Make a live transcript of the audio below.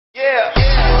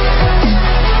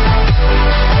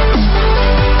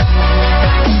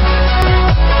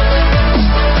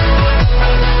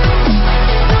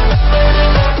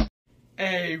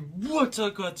What's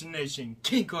up, Clutch Nation?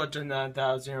 King Clutcher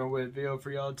 9000 here with a video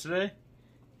for y'all today.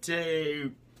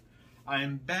 Today,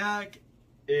 I'm back.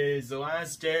 It is the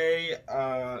last day.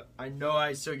 I know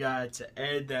I still got to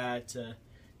edit that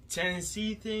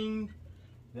Tennessee thing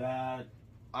that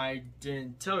I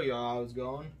didn't tell y'all I was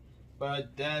going.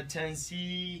 But that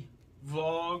Tennessee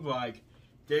vlog, like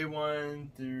day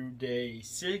 1 through day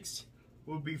 6,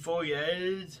 will be fully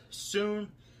edited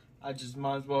soon. I just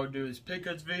might as well do this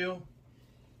pickups video.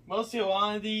 Mostly a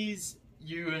lot of these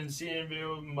you can see in the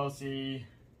video, mostly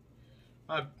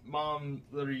my mom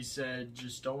literally said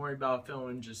just don't worry about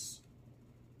filming, just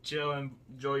chill and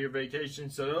enjoy your vacation.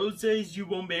 So those days you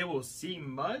won't be able to see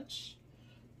much,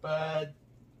 but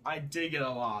I did get a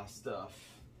lot of stuff.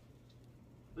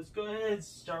 Let's go ahead and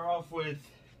start off with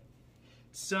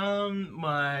some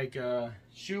like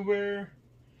shoe wear.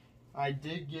 I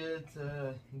did get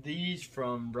these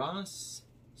from Ross,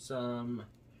 some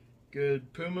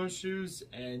good Puma shoes,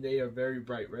 and they are very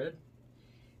bright red.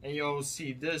 And you'll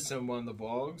see this in one of the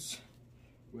vlogs,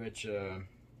 which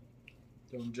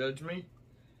don't judge me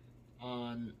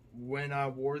on when I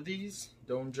wore these.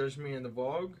 Don't judge me in the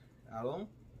vlog at all.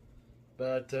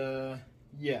 But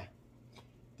yeah,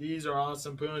 these are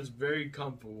awesome Pumas, very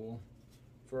comfortable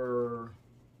for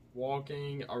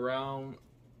walking around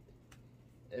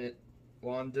at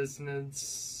long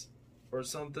distance or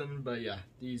something. But yeah,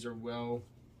 these are well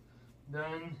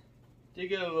done. They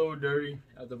get a little dirty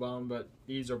at the bottom, but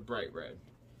these are bright red.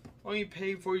 Only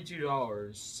paid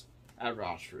 $42 at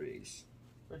Ross for these,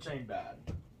 which ain't bad.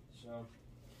 So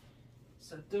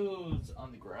set those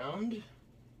on the ground,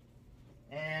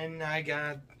 and I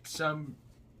got some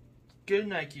good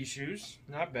Nike shoes,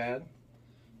 not bad.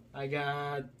 I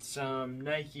got some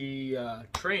Nike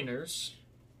trainers,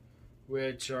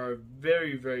 which are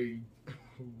very, very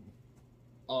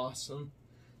awesome.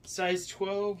 Size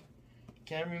 12.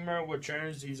 Can't remember what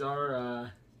trainers these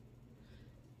are.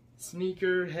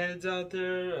 Sneaker heads out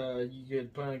there. You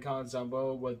could put in the comments down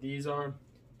below what these are.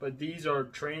 But these are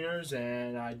trainers,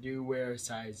 and I do wear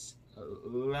size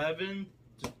 11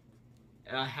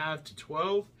 and a half to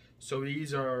 12. So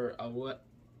these are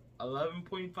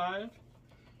 11.5.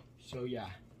 So yeah,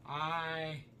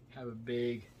 I have a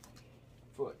big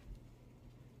foot.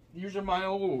 These are my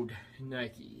old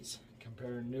Nikes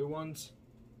compared to new ones.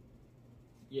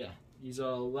 Yeah, these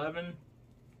are 11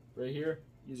 right here.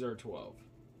 These are 12.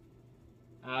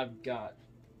 I've got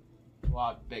a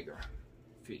lot bigger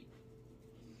feet.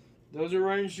 Those are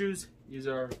running shoes. These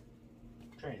are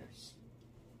trainers.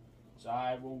 So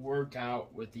I will work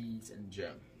out with these in the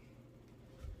gym.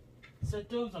 Set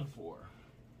those on 4.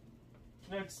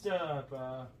 Next up,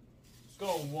 let's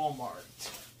go to Walmart.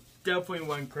 Definitely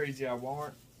went crazy at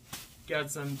Walmart. Got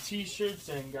some t-shirts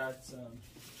and got some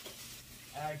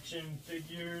action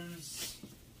figures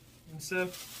and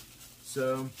stuff.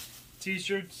 So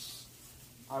t-shirts,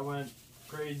 I went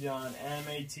crazy on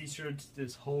anime t-shirts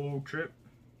this whole trip.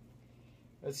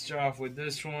 Let's start off with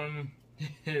this one.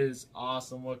 It is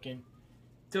awesome looking.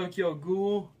 Tokyo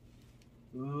Ghoul.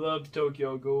 Love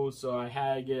Tokyo Ghoul, so I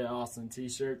had to get an awesome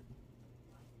t-shirt.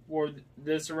 Wore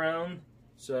this around,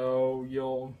 so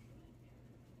you'll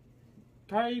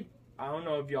probably, I don't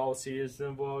know if y'all see this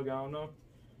in the vlog, I don't know.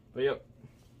 But yep,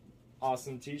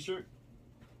 awesome t-shirt.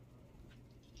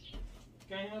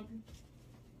 Can I help you?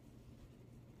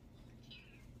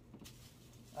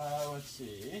 Let's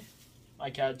see. My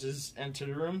cat just entered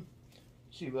the room.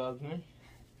 She loves me.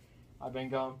 I've been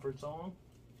gone for so long.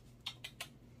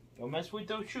 Don't mess with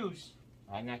those shoes.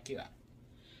 I'll knock you out.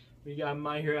 We got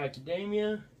My Hero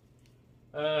Academia.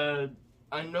 I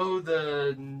know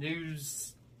the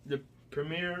news, the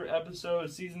premiere episode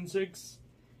of season 6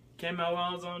 came out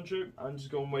while I was on a trip. I'm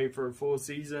just gonna wait for a full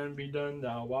season and be done,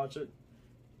 then I'll watch it.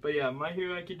 But yeah, My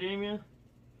Hero Academia.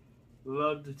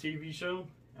 Love the TV show.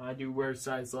 I do wear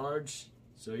size large,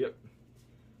 so yep.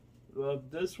 Love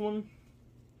this one.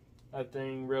 That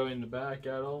thing really in the back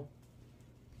at all.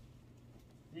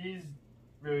 These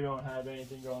really don't have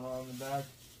anything going on in the back.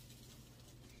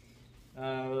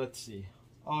 Let's see.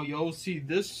 Oh, you'll see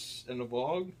this in the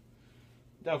vlog.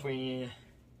 Definitely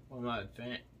one of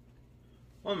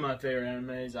my favorite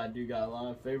animes. I do got a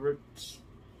lot of favorites.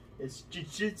 It's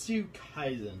Jujutsu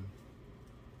Kaisen.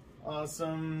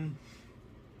 Awesome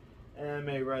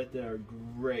anime right there.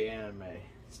 Great anime.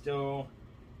 Still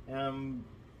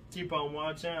keep on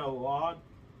watching it a lot,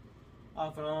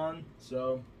 off and on.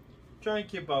 So try and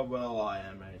keep up with a lot of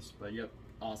animes. But yep,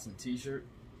 awesome t-shirt.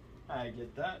 I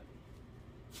get that.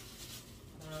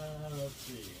 Let's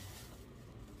see.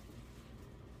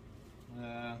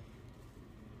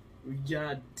 We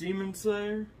got Demon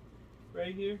Slayer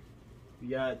right here. We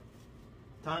got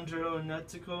Tanjiro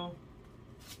Netsuko.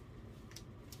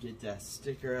 Get that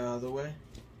sticker out of the way.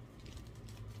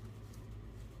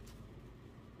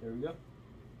 There we go.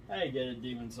 I get a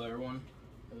Demon Slayer one.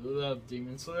 I love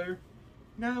Demon Slayer.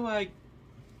 Not like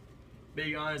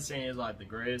Big Honest saying it's like the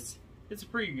greatest. It's a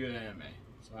pretty good anime.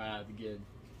 So I had to get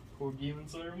a cool Demon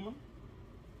Slayer one.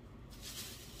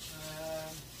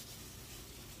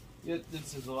 Yep,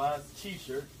 this is the last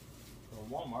t-shirt from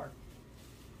Walmart.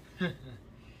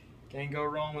 Can't go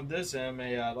wrong with this anime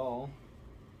at all.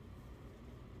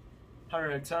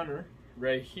 Hunter x Hunter,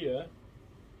 right here.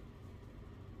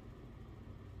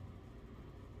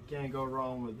 Can't go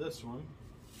wrong with this one.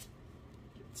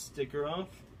 Get the sticker off.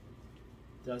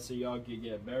 That's so y'all can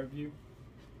get a better view.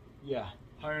 Yeah,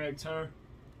 Hunter x Hunter,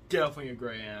 definitely a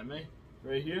great anime.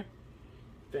 Right here.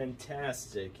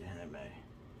 Fantastic anime.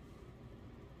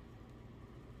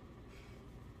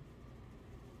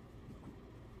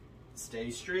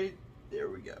 Stay straight. There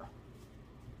we go.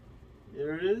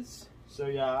 There it is. So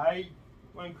yeah, I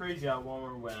went crazy at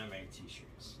Walmart when I made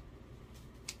t-shirts.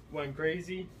 Went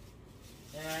crazy.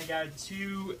 And I got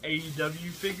 2 AEW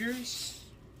figures.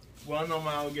 One of them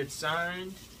I'll get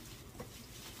signed.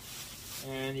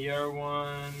 And the other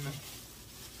one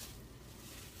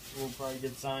will probably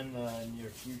get signed in the near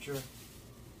future.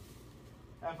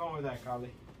 Have fun with that, Carly.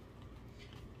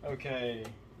 Okay,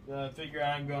 the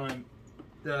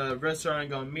wrestler I'm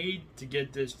going to meet to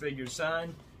get this figure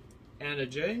signed, Anna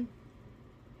Jay.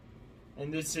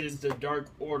 And this is the Dark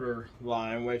Order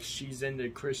line, which she's in the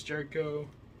Chris Jericho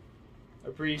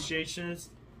Appreciation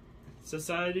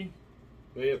Society.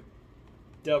 But yep,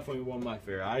 definitely one of my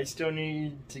favorite. I still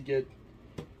need to get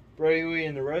Brady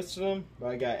and the rest of them, but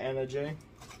I got Anna Jay.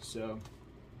 So,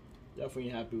 definitely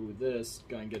happy with this.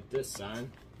 Gonna get this signed.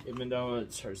 Even though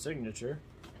it's her signature,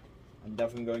 I'm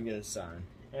definitely gonna get it signed.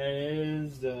 And it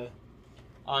is the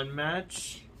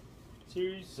Unmatched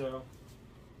series, so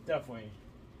definitely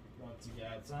love to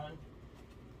get it signed.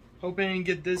 Hoping to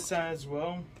get this signed as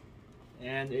well.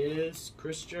 And it is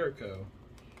Chris Jericho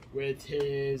with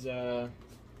his, I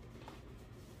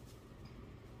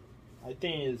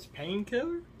think it's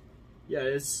Painkiller? Yeah,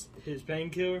 it's his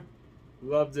Painkiller.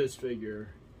 Love this figure.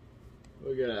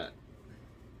 Look at that.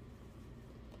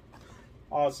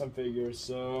 Awesome figure.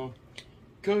 So,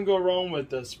 couldn't go wrong with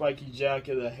the spiky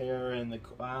jacket, the hair, and the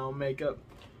clown makeup.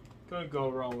 Couldn't go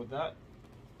wrong with that.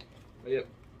 But yep.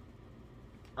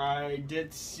 I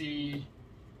did see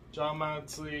John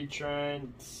Moxley,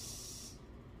 Trent,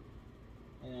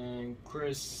 and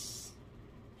Chris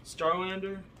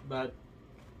Starlander, but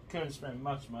couldn't spend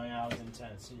much money. I was in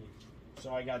Tennessee.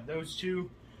 So I got those 2.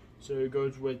 So it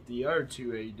goes with the other 2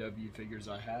 AEW figures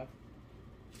I have.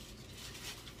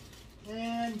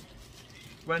 And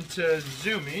went to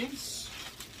Zoomies,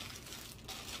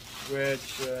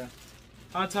 which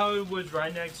Hot Topic was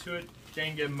right next to it.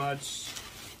 Didn't get much.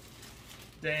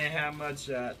 Didn't have much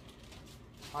at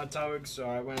Hot Topic, so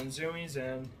I went to Zoomies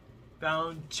and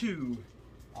found 2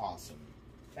 awesome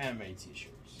anime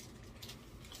t-shirts.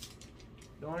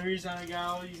 The only reason I got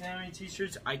all these anime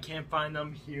t-shirts, I can't find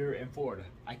them here in Florida.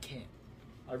 I can't.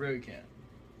 I really can't.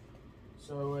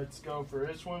 So let's go for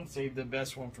this one. Save the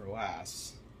best one for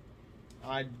last.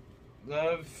 I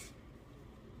love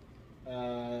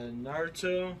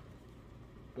Naruto,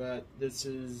 but this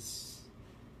is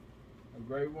a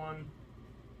great one.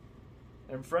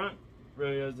 In front,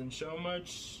 really doesn't show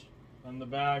much. On the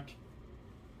back,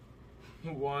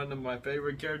 one of my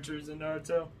favorite characters in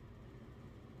Naruto,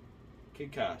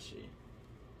 Kakashi.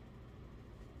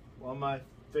 One of my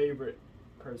favorite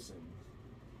persons.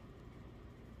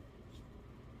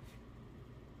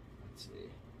 Let's see.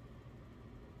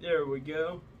 There we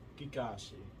go.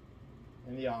 Kakashi.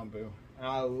 And the Anbu. And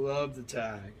I love the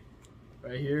tag.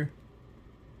 Right here.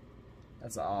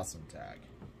 That's an awesome tag.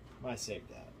 I saved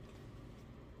that.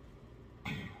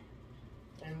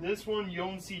 And this one you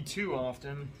don't see too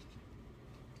often.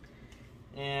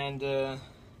 And I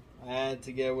had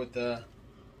to get with the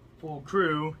full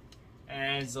crew,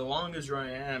 and it's the longest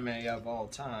running anime of all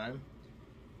time.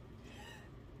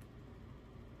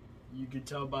 You can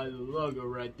tell by the logo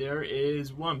right there, it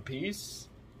is One Piece.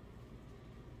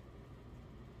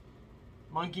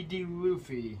 Monkey D.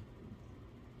 Luffy,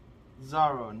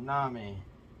 Zoro, Nami,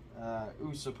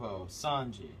 Usopp,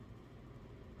 Sanji,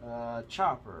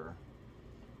 Chopper,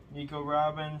 Nico,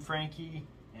 Robin, Frankie,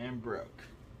 and Brooke.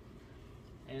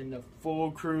 And the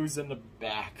full crew's in the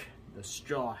back, the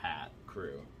Straw Hat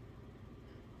crew.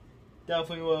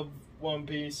 Definitely love One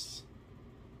Piece,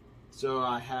 so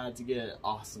I had to get an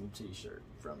awesome t-shirt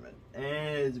from it.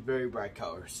 And it's very bright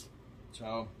colors,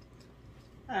 so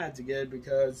I had to get it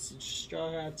because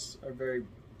Straw Hats are very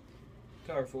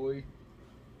car for you.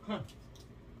 Huh.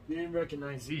 You didn't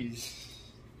recognize these.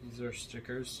 These are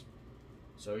stickers.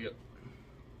 So, yep.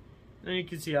 And you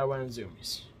can see I went in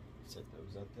zoomies. Set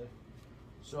those up there.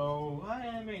 So,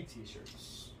 I made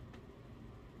t-shirts.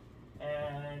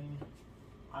 And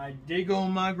I did go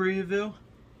in Margaritaville.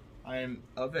 I am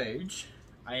of age.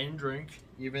 I didn't drink,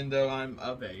 even though I'm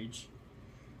of age.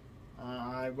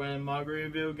 I went in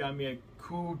Margaritaville, got me a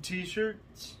cool t-shirt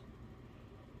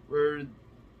where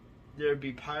there'll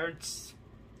be pirates,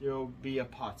 there'll be a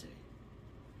pate.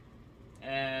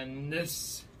 And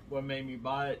this what made me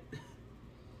buy it.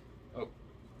 Oh,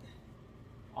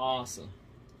 awesome.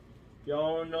 If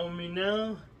y'all know me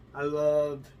now, I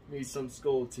love me some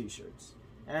school t-shirts.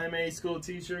 Anime school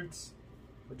t-shirts,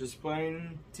 or just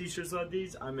plain t-shirts like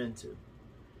these, I'm into.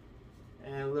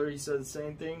 And literally said the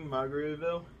same thing,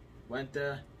 Margaritaville. Went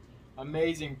there,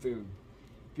 amazing food.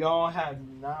 If y'all have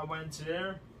not went to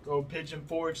there, go Pigeon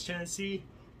Forge, Tennessee.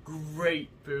 Great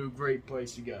food, great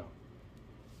place to go.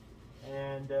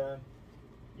 And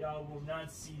y'all will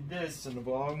not see this in the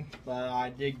vlog, but I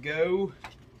did go.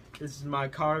 This is my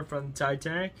card from the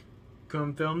Titanic.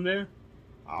 Couldn't film there.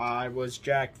 I was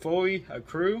Jack Foley, a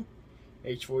crew,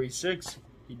 age 46.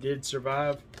 He did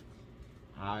survive.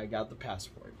 I got the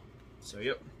passport. So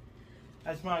yep,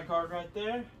 that's my card right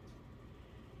there.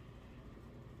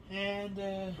 And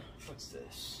what's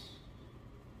this?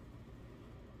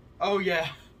 Oh yeah,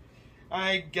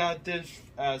 I got this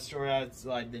store at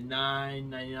like the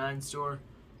 $9.99 store.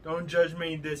 Don't judge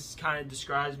me. This kind of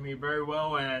describes me very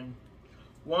well, and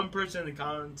one person in the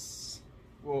comments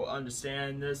will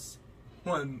understand this.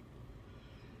 One,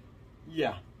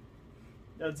 yeah,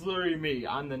 that's literally me.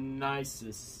 I'm the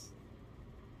nicest.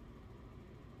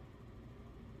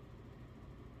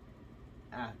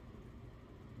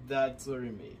 That's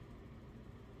literally me.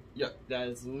 Yep, that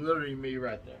is literally me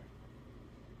right there.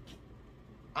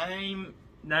 I'm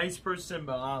a nice person,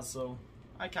 but also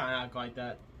I kind of act like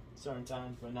that certain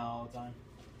times, but not all the time.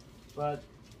 But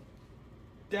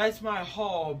that's my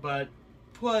haul. But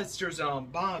plus, there's an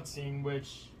unboxing,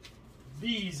 which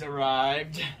these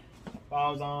arrived while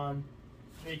I was on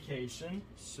vacation.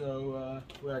 So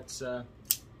let's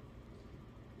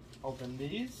open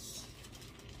these.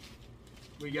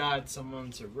 We got someone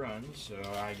to run, so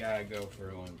I gotta go for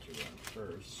one to run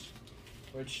first.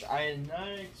 Which I did not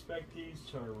expect these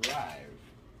to arrive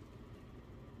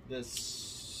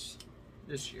this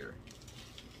year.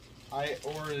 I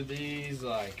ordered these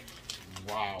like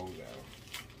a while ago.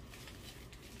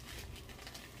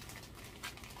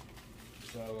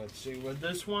 So let's see what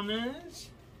this one is.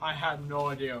 I have no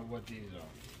idea what these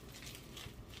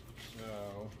are.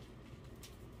 So,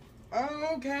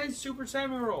 oh, okay, Super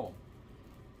Salmon Roll.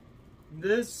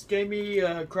 This gave me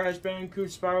a Crash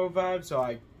Bandicoot Spiral vibe, so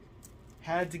I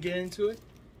had to get into it.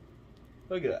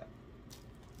 Look at that.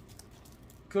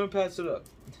 Couldn't pass it up.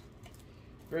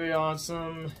 Very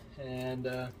awesome, and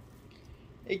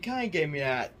it kind of gave me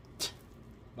that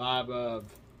vibe of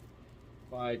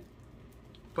like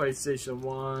PlayStation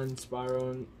 1,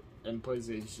 Spiral, and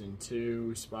PlayStation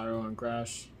 2, Spiral and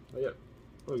Crash. But yep,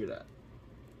 look at that.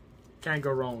 Can't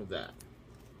go wrong with that.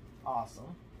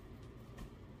 Awesome.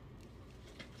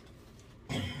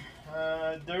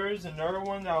 There is another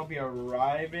one that will be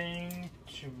arriving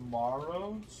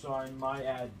tomorrow, so I might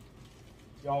add.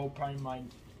 Y'all probably might.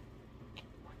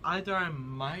 Either I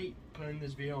might put in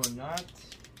this video or not,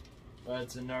 but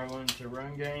it's another one to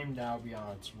run game that will be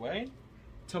on its way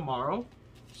tomorrow.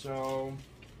 So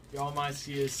y'all might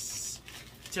see us.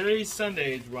 Today's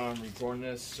Sunday is when I'm recording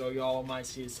this, so y'all might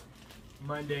see us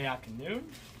Monday afternoon,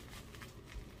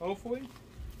 hopefully.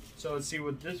 So let's see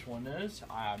what this one is.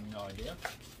 I have no idea.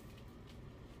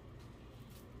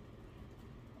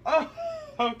 Oh,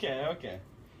 okay.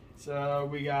 So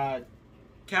we got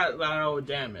Cat Lateral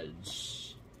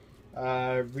Damage,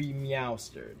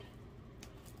 Re-Meowstered.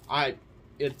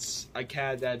 It's a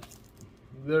cat that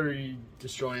literally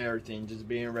destroying everything, just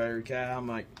being a regular cat. I'm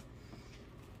like,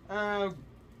 I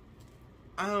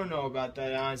don't know about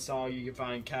that. I saw you can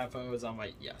find cat photos. I'm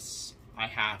like, yes, I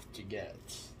have to get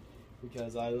it.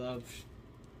 Because I love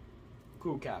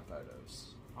cool cat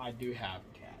photos. I do have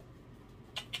a cat.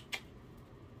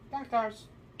 Cat cars.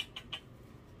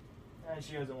 And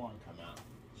she doesn't want to come out.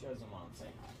 She doesn't want to say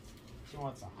hi. She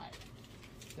wants to hide.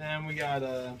 Then we got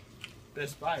a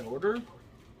Best Buy order.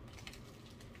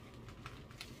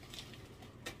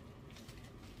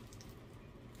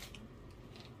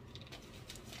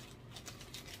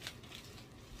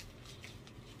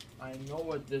 I know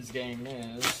what this game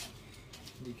is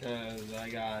because I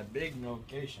got a big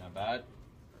notification about it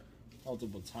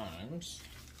multiple times.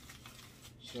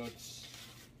 So it's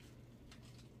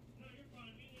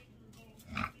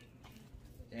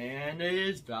And it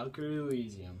is Valkyrie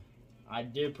Elysium. I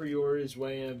did pre-order this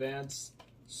way in advance.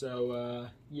 So,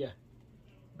 yeah.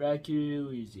 Valkyrie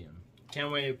Elysium.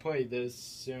 Can't wait to play this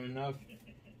soon enough.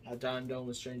 After I'm done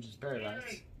with Stranger's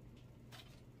Paradise.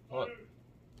 Oh.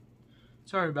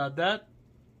 Sorry about that.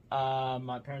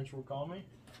 My parents were calling me.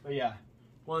 But yeah.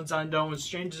 Once I'm done with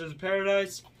Strangers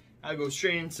Paradise, I'll go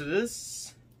straight into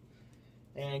this.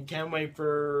 And can't wait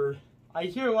for... I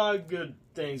hear a lot of good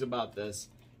things about this.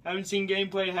 Haven't seen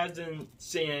gameplay, hasn't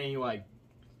seen any, like,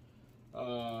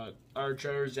 our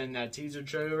trailers and that teaser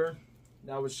trailer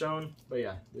that was shown. But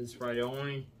yeah, this is probably the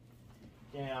only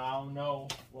thing I don't know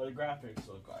what the graphics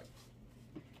look like.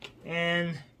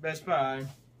 And Best Buy,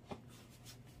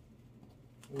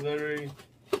 literally,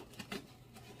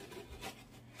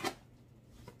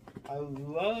 I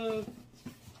love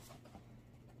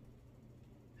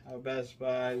how Best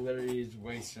Buy literally is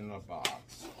wasting a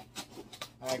box.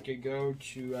 I could go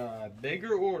to a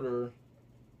bigger order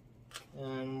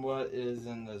than what is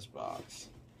in this box.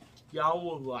 Y'all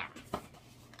will laugh.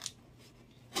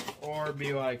 Or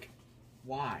be like,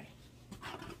 why?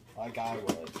 Like I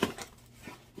would.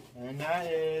 And that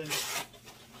is,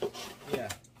 yeah.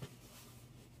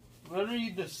 Literally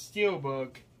the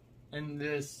steelbook in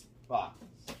this box.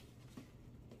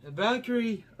 The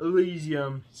Valkyrie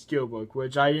Elysium steelbook,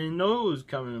 which I didn't know it was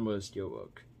coming with a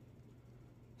steelbook.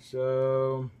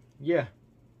 So, yeah.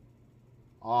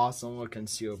 Awesome looking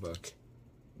steelbook.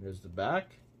 There's the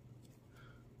back.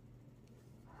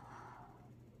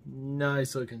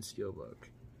 Nice looking steelbook.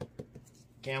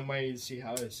 Can't wait to see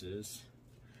how this is.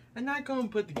 I'm not going to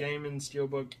put the game in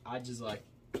steelbook. I just like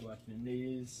collecting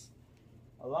these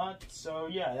a lot. So,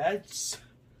 yeah, that's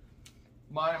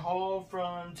my haul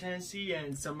from Tennessee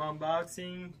and some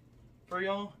unboxing for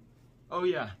y'all. Oh,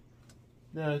 yeah.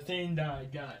 The thing that I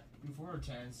got before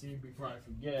Tennessee, before I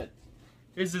forget,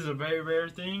 this is a very rare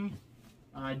thing.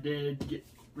 I did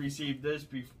receive this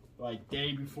like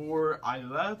day before I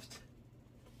left.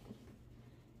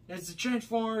 It's the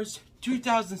Transformers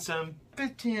 2007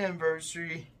 15th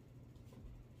anniversary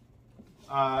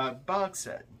box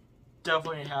set.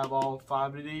 Definitely have all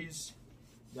 5 of these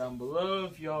down below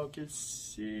if y'all can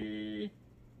see.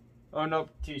 Oh nope,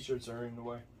 t-shirts are in the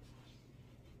way.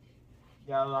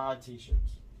 Got a lot of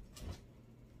t-shirts.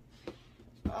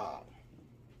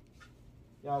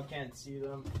 Y'all can't see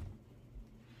them.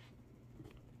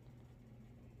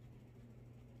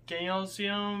 Can y'all see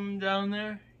them down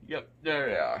there? Yep, there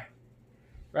they are.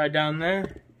 Right down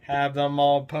there. Have them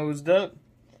all posed up.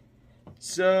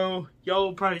 So, y'all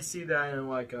will probably see that in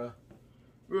like a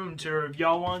room tour. If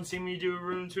y'all want to see me do a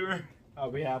room tour,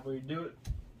 I'll be happy to do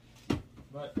it.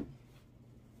 But,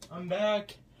 I'm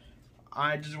back.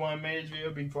 I just want to make this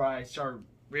video before I start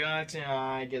relaxing.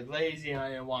 I get lazy and I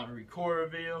didn't want to record a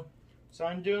video. So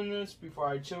I'm doing this before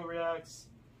I chill, relax,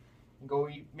 and go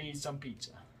eat me some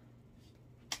pizza.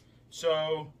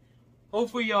 So,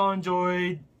 hopefully y'all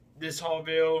enjoyed this haul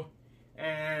video,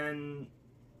 and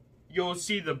you'll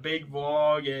see the big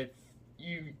vlog if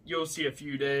you'll see a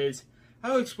few days.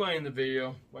 I'll explain in the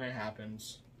video when it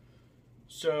happens.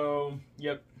 So,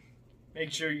 yep.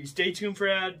 Make sure you stay tuned for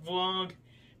that vlog.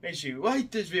 Make sure you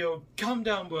like this video. Comment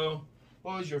down below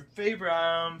what was your favorite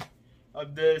item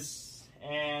of this.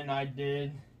 And I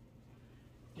did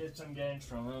get some games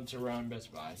from Little Around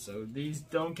Best Buy. So these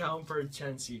don't count for a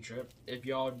Tennessee trip. If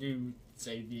y'all do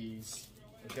say these.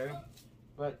 Okay?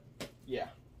 But, yeah.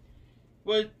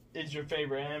 What is your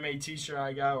favorite anime t-shirt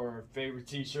I got, or favorite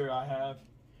t-shirt I have?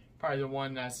 Probably the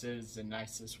one that says the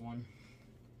nicest one.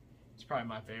 It's probably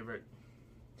my favorite.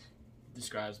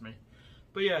 Describes me.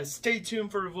 But yeah, stay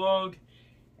tuned for the vlog.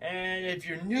 And if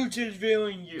you're new to this video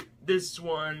and this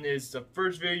one is the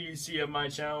first video you see of my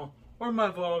channel or my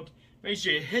vlog, make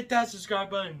sure you hit that subscribe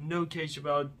button and notification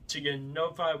bell to get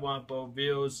notified when I upload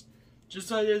videos just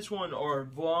like this one, or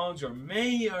vlogs, or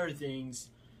many other things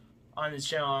on this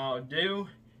channel I'll do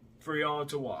for y'all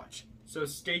to watch. So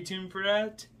stay tuned for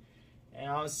that,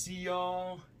 and I'll see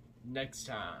y'all next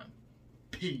time.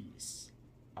 Peace.